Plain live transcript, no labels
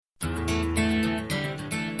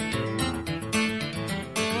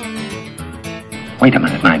Wait a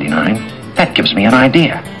minute, 99. That gives me an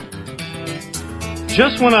idea.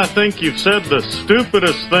 Just when I think you've said the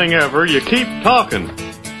stupidest thing ever, you keep talking.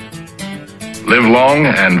 Live long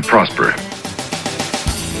and prosper.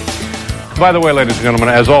 By the way, ladies and gentlemen,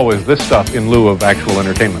 as always, this stuff in lieu of actual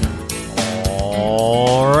entertainment.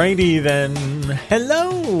 Alrighty then.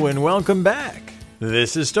 Hello and welcome back.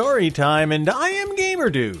 This is Story Time and I am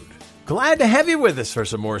Gamer Dude. Glad to have you with us for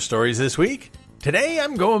some more stories this week. Today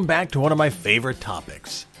I'm going back to one of my favorite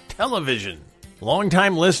topics, television.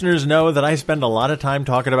 Longtime listeners know that I spend a lot of time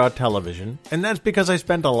talking about television, and that's because I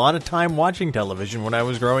spent a lot of time watching television when I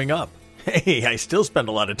was growing up. Hey, I still spend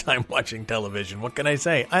a lot of time watching television. What can I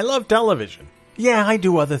say? I love television. Yeah, I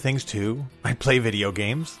do other things too. I play video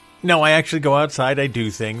games. No, I actually go outside. I do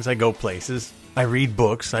things. I go places. I read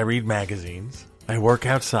books. I read magazines. I work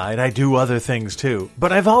outside. I do other things too.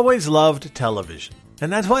 But I've always loved television,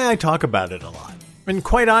 and that's why I talk about it a lot. And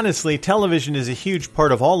quite honestly, television is a huge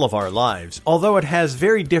part of all of our lives, although it has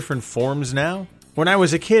very different forms now. When I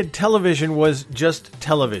was a kid, television was just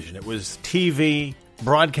television. It was TV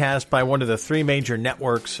broadcast by one of the three major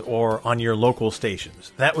networks or on your local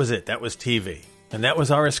stations. That was it. That was TV. And that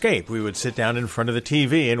was our escape. We would sit down in front of the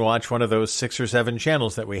TV and watch one of those 6 or 7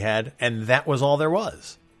 channels that we had, and that was all there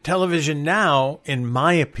was. Television now, in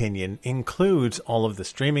my opinion, includes all of the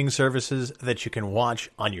streaming services that you can watch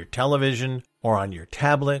on your television or on your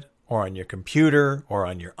tablet or on your computer or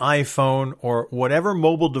on your iPhone or whatever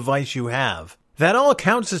mobile device you have. That all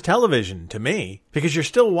counts as television to me because you're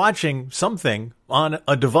still watching something on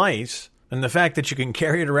a device, and the fact that you can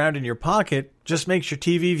carry it around in your pocket just makes your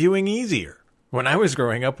TV viewing easier. When I was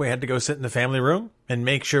growing up, we had to go sit in the family room and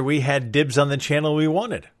make sure we had dibs on the channel we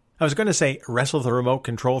wanted. I was going to say wrestle the remote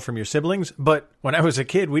control from your siblings, but when I was a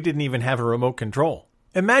kid, we didn't even have a remote control.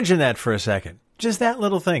 Imagine that for a second. Just that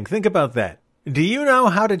little thing. Think about that. Do you know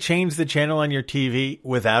how to change the channel on your TV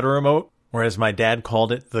without a remote? Or as my dad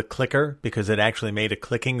called it, the clicker, because it actually made a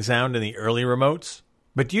clicking sound in the early remotes.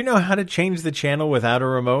 But do you know how to change the channel without a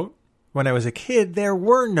remote? When I was a kid, there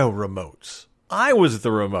were no remotes. I was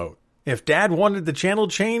the remote. If Dad wanted the channel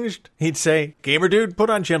changed, he'd say, "Gamer Dude,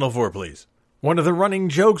 put on channel 4, please." One of the running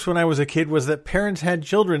jokes when I was a kid was that parents had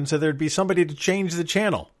children so there'd be somebody to change the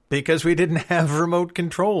channel because we didn't have remote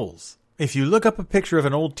controls. If you look up a picture of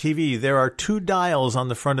an old TV, there are 2 dials on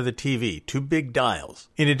the front of the TV, 2 big dials,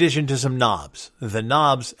 in addition to some knobs. The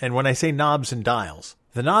knobs, and when I say knobs and dials,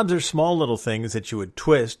 the knobs are small little things that you would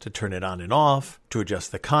twist to turn it on and off, to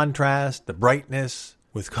adjust the contrast, the brightness.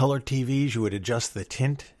 With color TVs, you would adjust the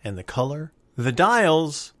tint and the color. The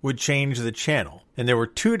dials would change the channel, and there were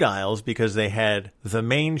 2 dials because they had the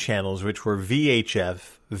main channels, which were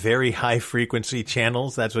VHF, very high frequency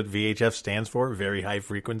channels. That's what VHF stands for, very high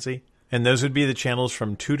frequency. And those would be the channels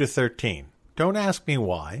from 2 to 13. Don't ask me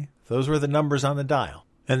why. Those were the numbers on the dial.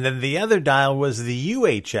 And then the other dial was the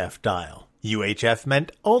UHF dial. UHF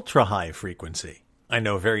meant ultra high frequency. I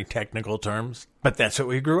know, very technical terms, but that's what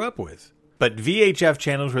we grew up with. But VHF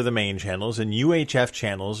channels were the main channels, and UHF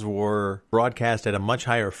channels were broadcast at a much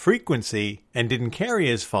higher frequency and didn't carry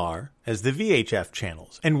as far as the VHF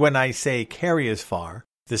channels. And when I say carry as far,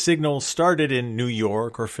 the signal started in New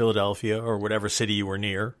York or Philadelphia or whatever city you were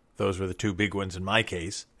near. Those were the 2 big ones in my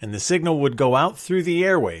case. And the signal would go out through the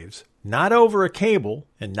airwaves, not over a cable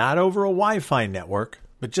and not over a Wi-Fi network,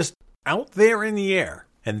 but just out there in the air.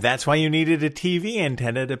 And that's why you needed a TV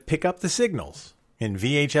antenna to pick up the signals. And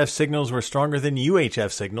VHF signals were stronger than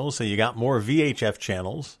UHF signals, so you got more VHF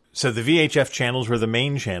channels. So the VHF channels were the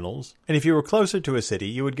main channels. And if you were closer to a city,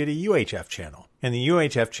 you would get a UHF channel. And the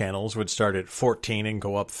UHF channels would start at 14 and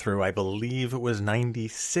go up through, I believe it was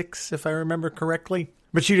 96, if I remember correctly.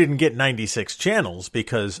 But you didn't get 96 channels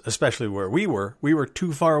because, especially where we were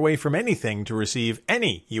too far away from anything to receive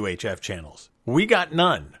any UHF channels. We got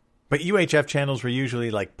none. But UHF channels were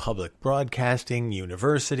usually like public broadcasting,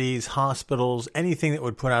 universities, hospitals, anything that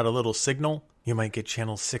would put out a little signal. You might get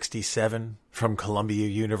channel 67 from Columbia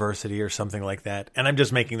University or something like that. And I'm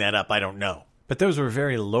just making that up. I don't know. But those were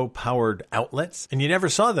very low-powered outlets, and you never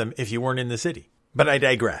saw them if you weren't in the city. But I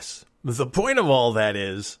digress. The point of all that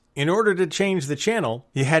is, in order to change the channel,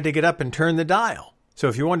 you had to get up and turn the dial. So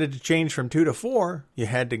if you wanted to change from 2 to 4, you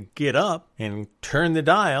had to get up and turn the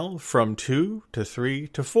dial from 2 to 3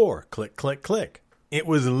 to 4. Click, click, click. It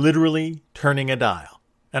was literally turning a dial.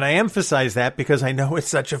 And I emphasize that because I know it's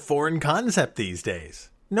such a foreign concept these days.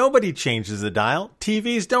 Nobody changes the dial.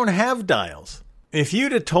 TVs don't have dials. If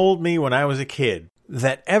you'd have told me when I was a kid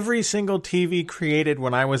that every single TV created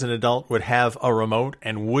when I was an adult would have a remote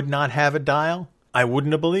and would not have a dial, I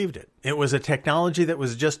wouldn't have believed it. It was a technology that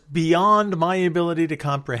was just beyond my ability to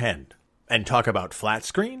comprehend. And talk about flat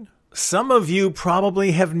screen? Some of you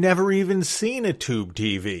probably have never even seen a tube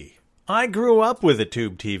TV. I grew up with a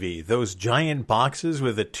tube TV, those giant boxes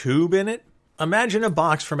with a tube in it. Imagine a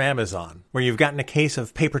box from Amazon where you've gotten a case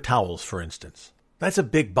of paper towels, for instance. That's a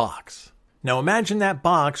big box. Now imagine that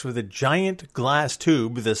box with a giant glass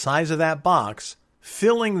tube the size of that box,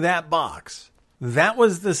 filling that box. That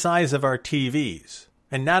was the size of our TVs.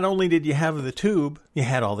 And not only did you have the tube, you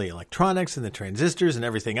had all the electronics and the transistors and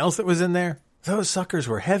everything else that was in there. Those suckers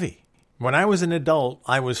were heavy. When I was an adult,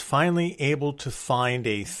 I was finally able to find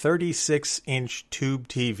a 36-inch tube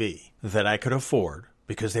TV that I could afford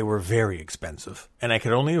because they were very expensive. And I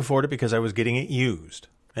could only afford it because I was getting it used.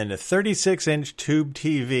 And a 36-inch tube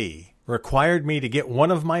TV required me to get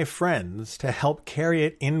one of my friends to help carry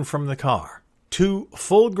it in from the car. Two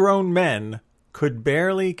full-grown men could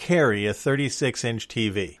barely carry a 36-inch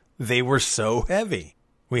TV. They were so heavy.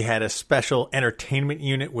 We had a special entertainment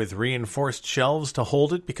unit with reinforced shelves to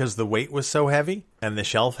hold it because the weight was so heavy, and the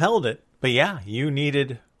shelf held it. But yeah, you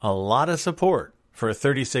needed a lot of support for a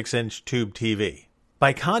 36-inch tube TV.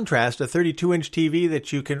 By contrast, a 32-inch TV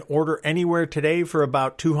that you can order anywhere today for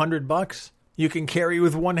about $200, you can carry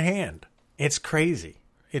with one hand. It's crazy.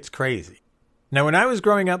 It's crazy. Now, when I was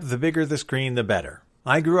growing up, the bigger the screen, the better.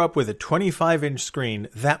 I grew up with a 25-inch screen.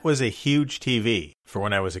 That was a huge TV for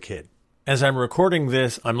when I was a kid. As I'm recording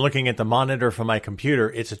this, I'm looking at the monitor from my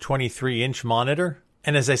computer. It's a 23-inch monitor.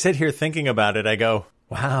 And as I sit here thinking about it, I go,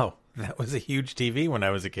 wow, that was a huge TV when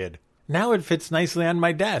I was a kid. Now it fits nicely on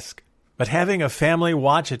my desk. But having a family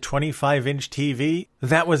watch a 25-inch TV,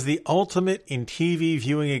 that was the ultimate in TV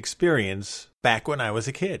viewing experience back when I was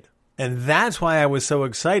a kid. And that's why I was so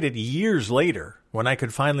excited years later when I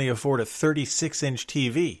could finally afford a 36-inch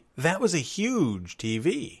TV. That was a huge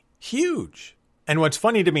TV. Huge. And what's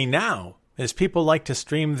funny to me now is people like to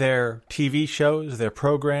stream their TV shows, their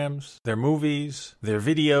programs, their movies, their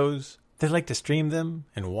videos. They like to stream them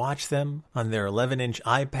and watch them on their 11-inch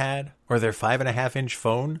iPad or their 5.5-inch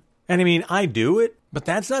phone. And I mean, I do it, but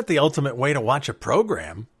that's not the ultimate way to watch a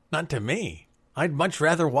program. Not to me. I'd much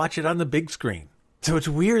rather watch it on the big screen. So it's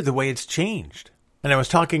weird the way it's changed. And I was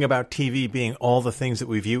talking about TV being all the things that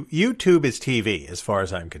we view. YouTube is TV as far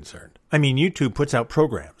as I'm concerned. I mean, YouTube puts out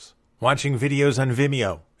programs. Watching videos on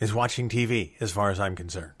Vimeo is watching TV as far as I'm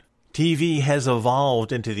concerned. TV has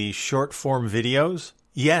evolved into these short-form videos.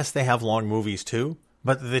 Yes, they have long movies too.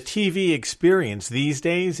 But the TV experience these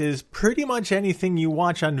days is pretty much anything you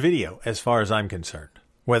watch on video as far as I'm concerned.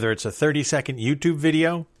 Whether it's a 30-second YouTube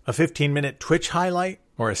video, a 15-minute Twitch highlight,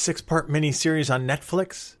 or a 6-part miniseries on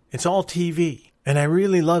Netflix, it's all TV. And I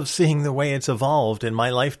really love seeing the way it's evolved in my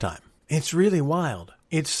lifetime. It's really wild.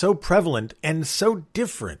 It's so prevalent and so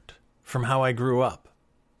different from how I grew up.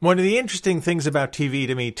 One of the interesting things about TV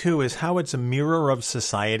to me too is how it's a mirror of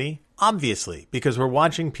society. Obviously, because we're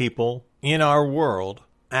watching people in our world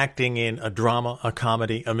acting in a drama, a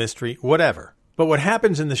comedy, a mystery, whatever. But what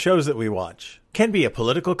happens in the shows that we watch can be a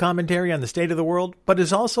political commentary on the state of the world, but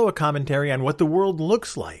is also a commentary on what the world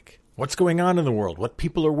looks like. What's going on in the world, what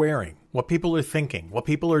people are wearing, what people are thinking, what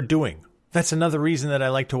people are doing. That's another reason that I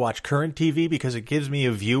like to watch current TV, because it gives me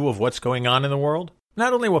a view of what's going on in the world.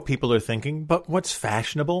 Not only what people are thinking, but what's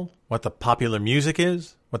fashionable, what the popular music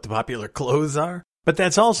is, what the popular clothes are. But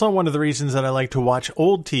that's also one of the reasons that I like to watch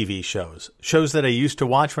old TV shows. Shows that I used to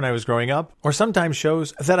watch when I was growing up, or sometimes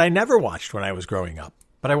shows that I never watched when I was growing up.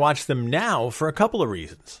 But I watch them now for a couple of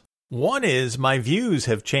reasons. One is my views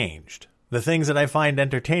have changed. The things that I find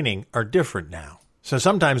entertaining are different now. So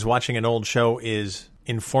sometimes watching an old show is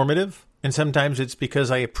informative, and sometimes it's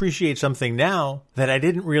because I appreciate something now that I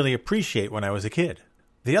didn't really appreciate when I was a kid.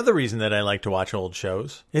 The other reason that I like to watch old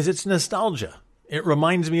shows is it's nostalgia. It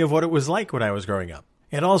reminds me of what it was like when I was growing up.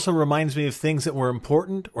 It also reminds me of things that were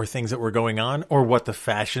important, or things that were going on, or what the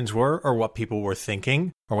fashions were, or what people were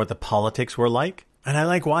thinking, or what the politics were like. And I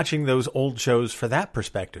like watching those old shows for that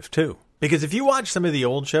perspective too. Because if you watch some of the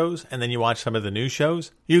old shows and then you watch some of the new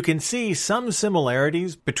shows, you can see some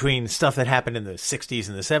similarities between stuff that happened in the 60s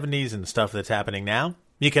and the 70s and stuff that's happening now.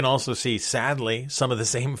 You can also see, sadly, some of the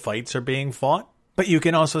same fights are being fought. But you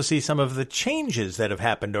can also see some of the changes that have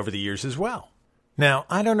happened over the years as well. Now,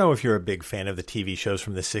 I don't know if you're a big fan of the TV shows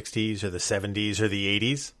from the 60s or the 70s or the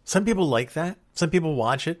 80s. Some people like that. Some people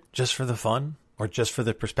watch it just for the fun or just for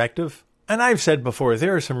the perspective. And I've said before,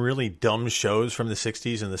 there are some really dumb shows from the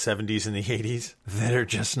 60s and the 70s and the 80s that are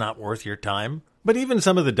just not worth your time. But even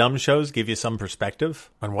some of the dumb shows give you some perspective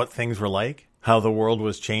on what things were like, how the world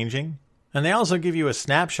was changing. And they also give you a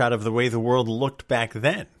snapshot of the way the world looked back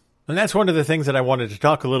then. And that's one of the things that I wanted to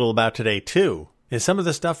talk a little about today too, is some of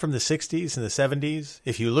the stuff from the 60s and the 70s.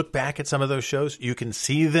 If you look back at some of those shows, you can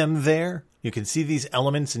see them there. You can see these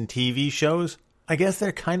elements in TV shows. I guess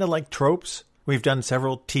they're kind of like tropes. We've done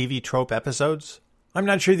several TV trope episodes. I'm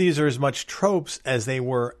not sure these are as much tropes as they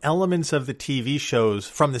were elements of the TV shows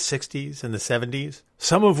from the 60s and the 70s,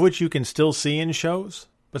 some of which you can still see in shows,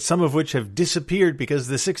 but some of which have disappeared because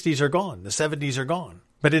the 60s are gone, the 70s are gone.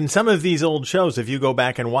 But in some of these old shows, if you go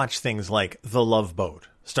back and watch things like The Love Boat,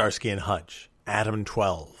 Starsky and Hutch, Adam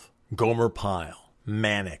 12, Gomer Pyle,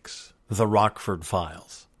 Mannix, The Rockford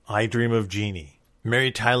Files, I Dream of Jeannie,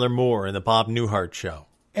 Mary Tyler Moore and The Bob Newhart Show,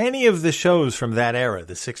 any of the shows from that era,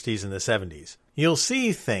 the 60s and the 70s, you'll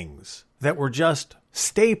see things that were just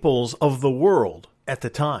staples of the world at the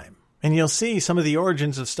time. And you'll see some of the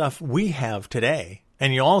origins of stuff we have today.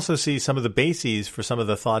 And you'll also see some of the bases for some of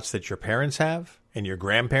the thoughts that your parents have and your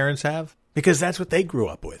grandparents have, because that's what they grew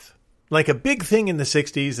up with. Like a big thing in the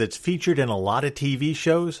 60s that's featured in a lot of TV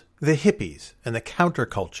shows, the hippies and the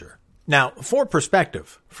counterculture. Now, for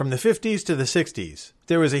perspective, from the 50s to the 60s,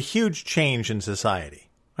 there was a huge change in society.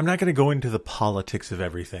 I'm not going to go into the politics of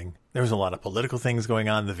everything. There was a lot of political things going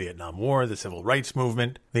on, the Vietnam War, the Civil Rights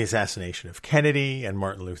Movement, the assassination of Kennedy and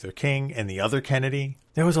Martin Luther King and the other Kennedy.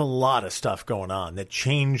 There was a lot of stuff going on that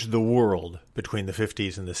changed the world between the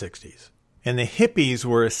 50s and the 60s. And the hippies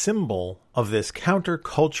were a symbol of this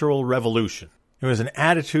countercultural revolution. It was an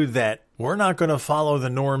attitude that we're not going to follow the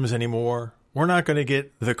norms anymore. We're not going to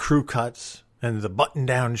get the crew cuts and the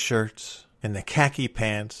button-down shirts and the khaki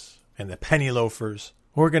pants and the penny loafers.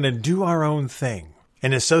 We're going to do our own thing.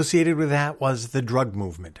 And associated with that was the drug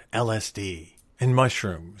movement, LSD, and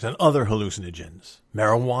mushrooms and other hallucinogens.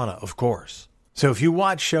 Marijuana, of course. So if you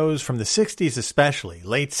watch shows from the 60s especially,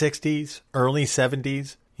 late 60s, early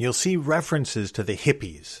 70s, you'll see references to the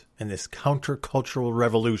hippies and this countercultural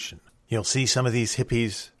revolution. You'll see some of these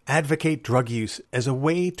hippies advocate drug use as a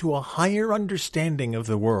way to a higher understanding of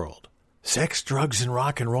the world. Sex, drugs, and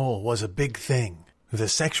rock and roll was a big thing. The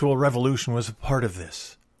sexual revolution was a part of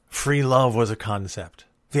this. Free love was a concept.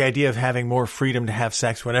 The idea of having more freedom to have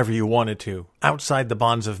sex whenever you wanted to, outside the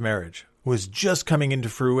bonds of marriage, was just coming into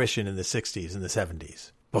fruition in the 60s and the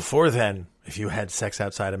 70s. Before then, if you had sex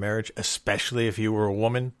outside of marriage, especially if you were a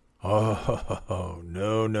woman, no.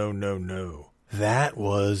 That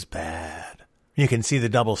was bad. You can see the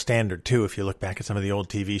double standard, too, if you look back at some of the old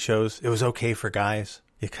TV shows. It was okay for guys.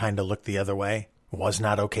 You kind of looked the other way. It was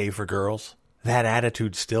not okay for girls. That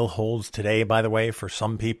attitude still holds today, by the way, for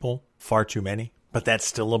some people. Far too many. But that's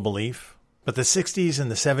still a belief. But the 60s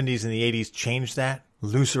and the 70s and the 80s changed that.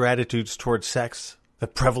 Looser attitudes towards sex, the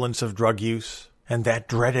prevalence of drug use, and that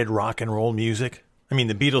dreaded rock and roll music. I mean,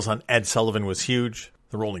 the Beatles on Ed Sullivan was huge.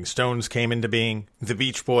 The Rolling Stones came into being. The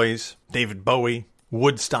Beach Boys, David Bowie,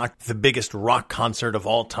 Woodstock, the biggest rock concert of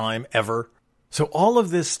all time ever. So all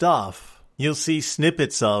of this stuff you'll see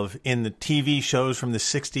snippets of in the TV shows from the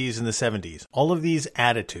 60s and the 70s. All of these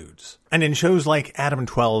attitudes. And in shows like Adam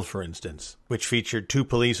 12, for instance, which featured two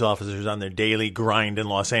police officers on their daily grind in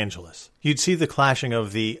Los Angeles, you'd see the clashing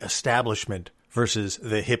of the establishment versus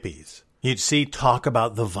the hippies. You'd see talk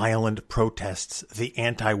about the violent protests, the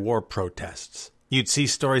anti-war protests. You'd see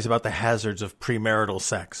stories about the hazards of premarital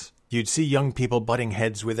sex. You'd see young people butting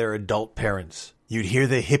heads with their adult parents. You'd hear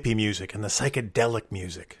the hippie music and the psychedelic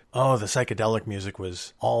music. Oh, the psychedelic music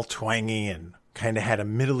was all twangy and kind of had a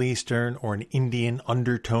Middle Eastern or an Indian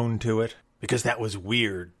undertone to it, because that was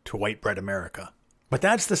weird to white bread America. But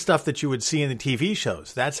that's the stuff that you would see in the TV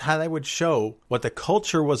shows. That's how they would show what the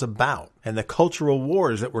culture was about and the cultural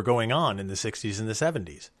wars that were going on in the 60s and the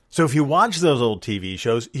 70s. So if you watch those old TV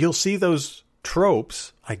shows, you'll see those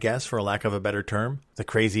tropes, I guess, for lack of a better term. The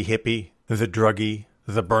crazy hippie, the druggie,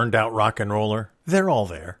 the burned out rock and roller. They're all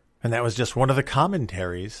there. And that was just one of the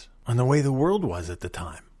commentaries on the way the world was at the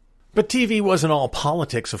time. But TV wasn't all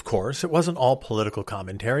politics, of course. It wasn't all political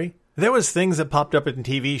commentary. There was things that popped up in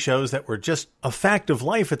TV shows that were just a fact of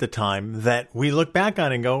life at the time that we look back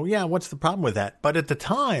on and go, yeah, what's the problem with that? But at the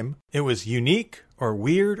time, it was unique or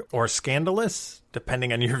weird or scandalous,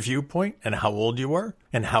 depending on your viewpoint and how old you were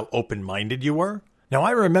and how open-minded you were. Now,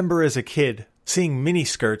 I remember as a kid seeing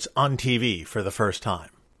miniskirts on TV for the first time.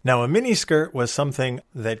 Now, a miniskirt was something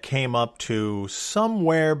that came up to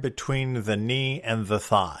somewhere between the knee and the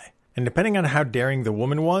thigh. And depending on how daring the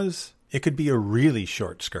woman was, it could be a really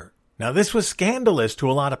short skirt. Now, this was scandalous to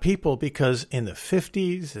a lot of people because in the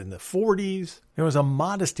 50s and the 40s, there was a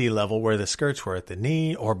modesty level where the skirts were at the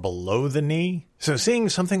knee or below the knee. So seeing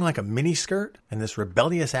something like a miniskirt and this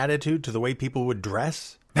rebellious attitude to the way people would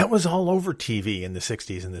dress, that was all over TV in the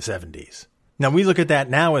 60s and the 70s. Now, we look at that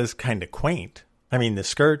now as kind of quaint. I mean, the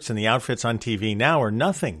skirts and the outfits on TV now are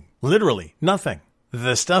nothing. Literally nothing.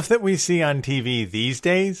 The stuff that we see on TV these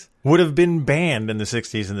days would have been banned in the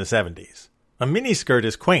 60s and the 70s. A miniskirt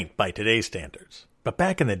is quaint by today's standards. But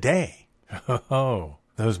back in the day,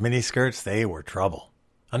 those miniskirts, they were trouble.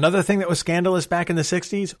 Another thing that was scandalous back in the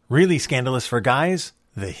 60s, really scandalous for guys,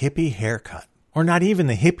 the hippie haircut. Or not even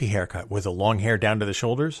the hippie haircut with the long hair down to the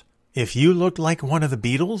shoulders. If you looked like one of the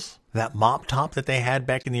Beatles, that mop top that they had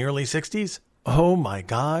back in the early 60s, oh my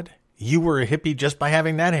God, you were a hippie just by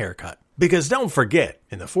having that haircut. Because don't forget,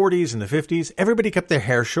 in the 40s and the 50s, everybody kept their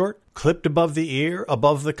hair short, clipped above the ear,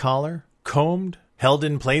 above the collar, combed, held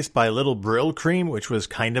in place by a little Brill cream, which was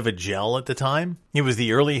kind of a gel at the time. It was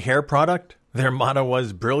the early hair product. Their motto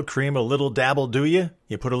was, Brill cream, a little dabble do ya?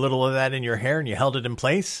 You put a little of that in your hair and you held it in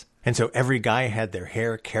place. And so every guy had their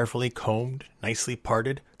hair carefully combed, nicely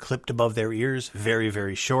parted, clipped above their ears, very,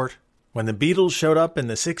 very short. When the Beatles showed up in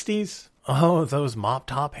the 60s, oh, those mop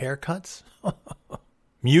top haircuts.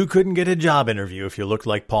 You couldn't get a job interview if you looked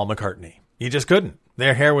like Paul McCartney. You just couldn't.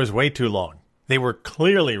 Their hair was way too long. They were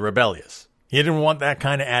clearly rebellious. You didn't want that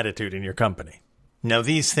kind of attitude in your company. Now,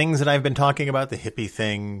 these things that I've been talking about, the hippie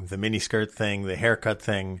thing, the miniskirt thing, the haircut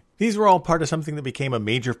thing, these were all part of something that became a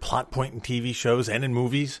major plot point in TV shows and in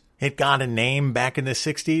movies. It got a name back in the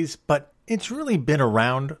 60s, but it's really been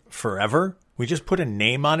around forever. We just put a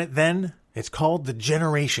name on it then. It's called the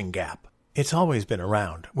generation gap. It's always been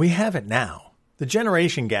around. We have it now. The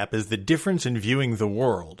generation gap is the difference in viewing the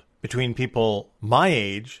world between people my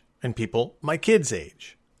age and people my kids'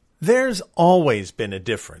 age. There's always been a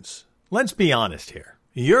difference. Let's be honest here.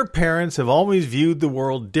 Your parents have always viewed the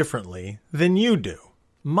world differently than you do.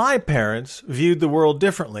 My parents viewed the world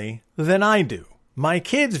differently than I do. My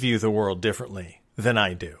kids view the world differently than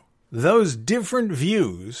I do. Those different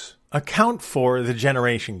views account for the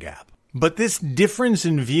generation gap. But this difference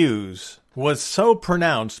in views was so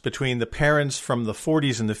pronounced between the parents from the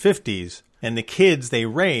 40s and the 50s and the kids they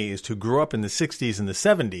raised who grew up in the 60s and the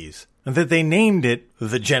 70s that they named it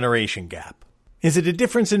the generation gap. Is it a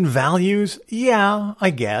difference in values? Yeah, I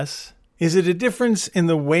guess. Is it a difference in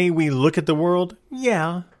the way we look at the world?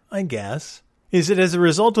 Yeah, I guess. Is it as a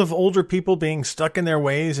result of older people being stuck in their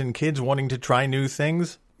ways and kids wanting to try new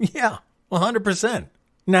things? Yeah, 100%.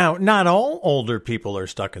 Now, not all older people are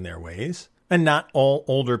stuck in their ways, and not all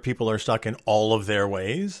older people are stuck in all of their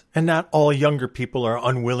ways, and not all younger people are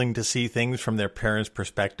unwilling to see things from their parents'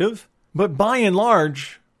 perspective. But by and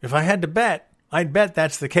large, if I had to bet, I'd bet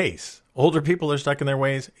that's the case. Older people are stuck in their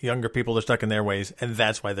ways, younger people are stuck in their ways, and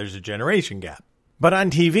that's why there's a generation gap. But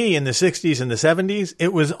on TV in the 60s and the 70s,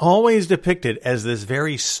 it was always depicted as this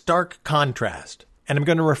very stark contrast. And I'm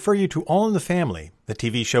going to refer you to All in the Family, the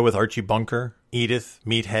TV show with Archie Bunker, Edith,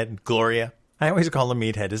 Meathead, Gloria. I always call him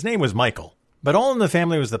Meathead. His name was Michael. But All in the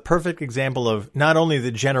Family was the perfect example of not only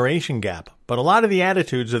the generation gap, but a lot of the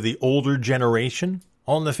attitudes of the older generation.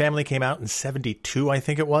 All in the Family came out in 72, I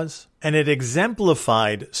think it was. And it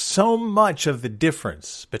exemplified so much of the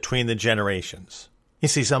difference between the generations. You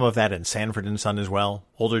see some of that in Sanford and Son as well.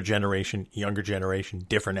 Older generation, younger generation,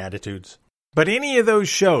 different attitudes. But any of those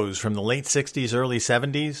shows from the late 60s, early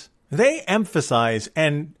 70s, they emphasize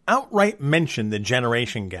and outright mention the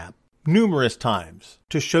generation gap numerous times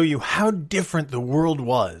to show you how different the world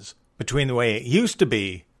was between the way it used to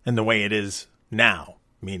be and the way it is now,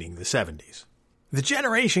 meaning the 70s. The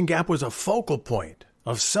generation gap was a focal point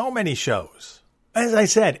of so many shows. As I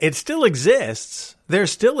said, it still exists.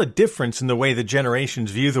 There's still a difference in the way the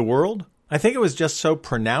generations view the world. I think it was just so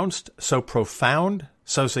pronounced, so profound,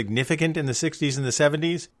 so significant in the 60s and the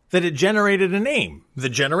 70s that it generated a name, the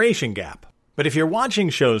generation gap. But if you're watching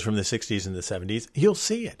shows from the 60s and the 70s, you'll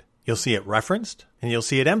see it. You'll see it referenced, and you'll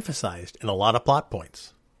see it emphasized in a lot of plot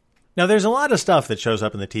points. Now, there's a lot of stuff that shows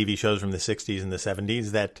up in the TV shows from the 60s and the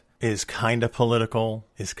 70s that is kind of political,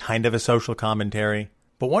 is kind of a social commentary.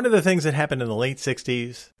 But one of the things that happened in the late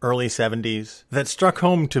 60s, early 70s, that struck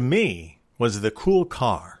home to me was the cool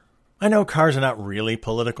car. I know cars are not really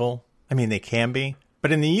political. I mean, they can be.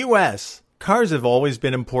 But in the U.S., cars have always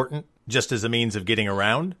been important, just as a means of getting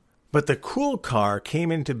around. But the cool car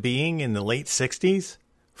came into being in the late 60s.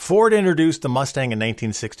 Ford introduced the Mustang in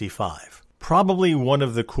 1965. Probably one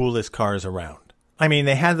of the coolest cars around. I mean,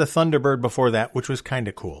 they had the Thunderbird before that, which was kind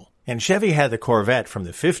of cool. And Chevy had the Corvette from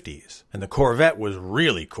the 50s, and the Corvette was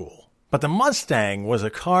really cool. But the Mustang was a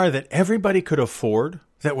car that everybody could afford,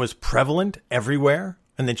 that was prevalent everywhere,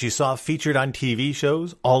 and that you saw featured on TV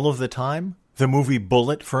shows all of the time. The movie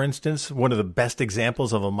Bullitt, for instance, one of the best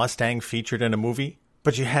examples of a Mustang featured in a movie.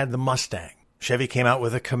 But you had the Mustang. Chevy came out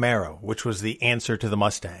with a Camaro, which was the answer to the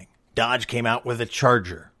Mustang. Dodge came out with a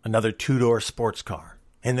Charger, another two-door sports car.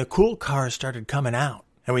 And the cool cars started coming out.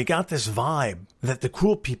 And we got this vibe that the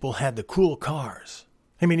cool people had the cool cars.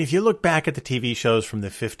 I mean, if you look back at the TV shows from the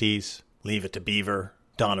 50s, Leave It to Beaver,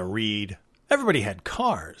 Donna Reed, Everybody had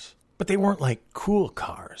cars, but they weren't like cool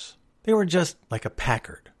cars. They were just like a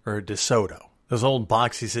Packard or a DeSoto, those old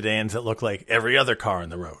boxy sedans that look like every other car on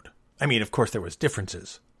the road. I mean, of course there was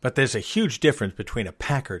differences, but there's a huge difference between a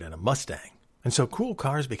Packard and a Mustang. And so cool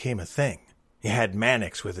cars became a thing. You had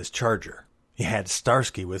Mannix with his Charger. You had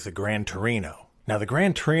Starsky with the Gran Torino. Now, the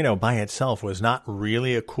Gran Torino by itself was not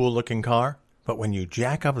really a cool-looking car, but when you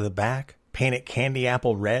jack up the back, paint it candy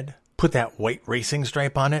apple red, put that white racing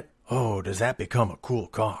stripe on it, oh, does that become a cool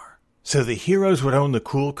car. So the heroes would own the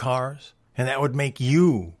cool cars, and that would make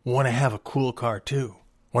you want to have a cool car too.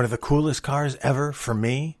 One of the coolest cars ever for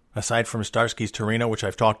me, aside from Starsky's Torino, which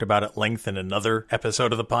I've talked about at length in another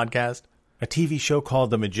episode of the podcast, a TV show called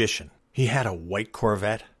The Magician. He had a white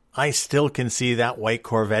Corvette. I still can see that white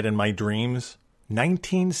Corvette in my dreams.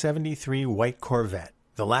 1973 white Corvette.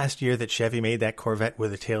 The last year that Chevy made that Corvette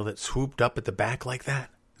with a tail that swooped up at the back like that.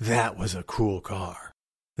 That was a cool car.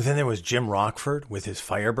 Then there was Jim Rockford with his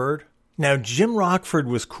Firebird. Now, Jim Rockford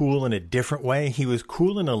was cool in a different way. He was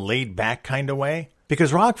cool in a laid-back kind of way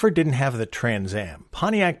because Rockford didn't have the Trans Am.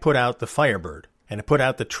 Pontiac put out the Firebird, and it put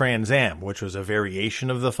out the Trans Am, which was a variation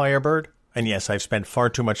of the Firebird. And yes, I've spent far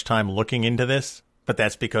too much time looking into this, but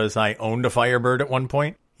that's because I owned a Firebird at one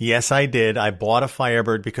point. Yes, I did. I bought a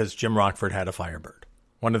Firebird because Jim Rockford had a Firebird.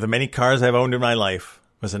 One of the many cars I've owned in my life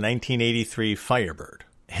was a 1983 Firebird.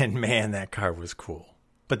 And man, that car was cool.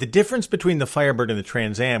 But the difference between the Firebird and the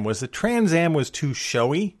Trans Am was the Trans Am was too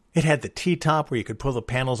showy. It had the T-top where you could pull the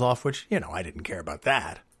panels off, which, I didn't care about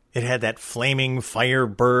that. It had that flaming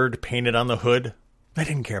Firebird painted on the hood. I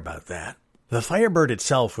didn't care about that. The Firebird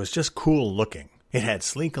itself was just cool looking. It had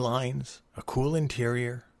sleek lines, a cool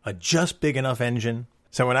interior, a just big enough engine.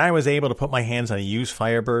 So when I was able to put my hands on a used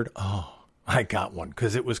Firebird, I got one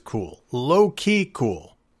because it was cool. Low-key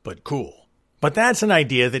cool, but cool. But that's an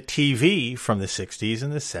idea that TV from the 60s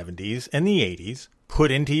and the 70s and the 80s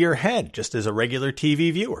put into your head just as a regular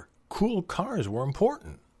TV viewer. Cool cars were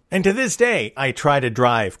important. And to this day, I try to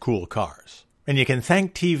drive cool cars. And you can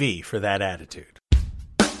thank TV for that attitude.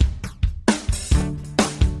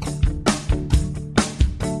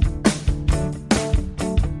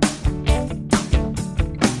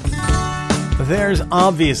 There's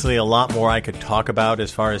obviously a lot more I could talk about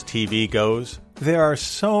as far as TV goes. There are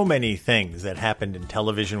so many things that happened in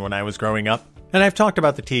television when I was growing up. And I've talked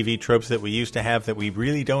about the TV tropes that we used to have that we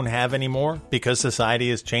really don't have anymore because society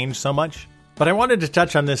has changed so much. But I wanted to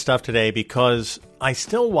touch on this stuff today because I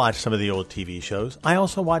still watch some of the old TV shows. I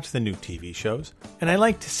also watch the new TV shows. And I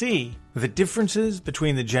like to see the differences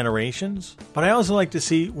between the generations. But I also like to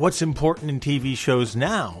see what's important in TV shows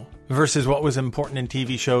now versus what was important in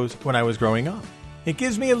TV shows when I was growing up. It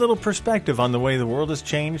gives me a little perspective on the way the world has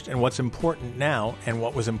changed and what's important now and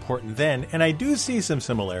what was important then, and I do see some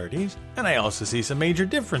similarities, and I also see some major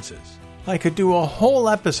differences. I could do a whole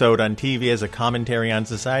episode on TV as a commentary on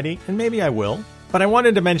society, and maybe I will, but I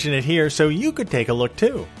wanted to mention it here so you could take a look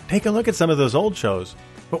too. Take a look at some of those old shows,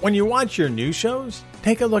 but when you watch your new shows,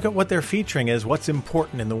 take a look at what they're featuring as what's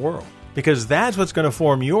important in the world, because that's what's going to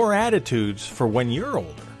form your attitudes for when you're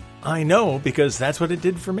older. I know because that's what it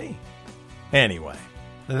did for me. Anyway,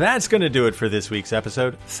 that's going to do it for this week's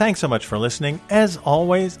episode. Thanks so much for listening. As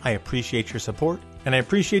always, I appreciate your support, and I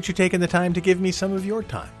appreciate you taking the time to give me some of your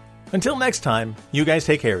time. Until next time, you guys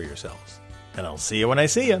take care of yourselves, and I'll see you when I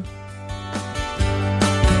see you.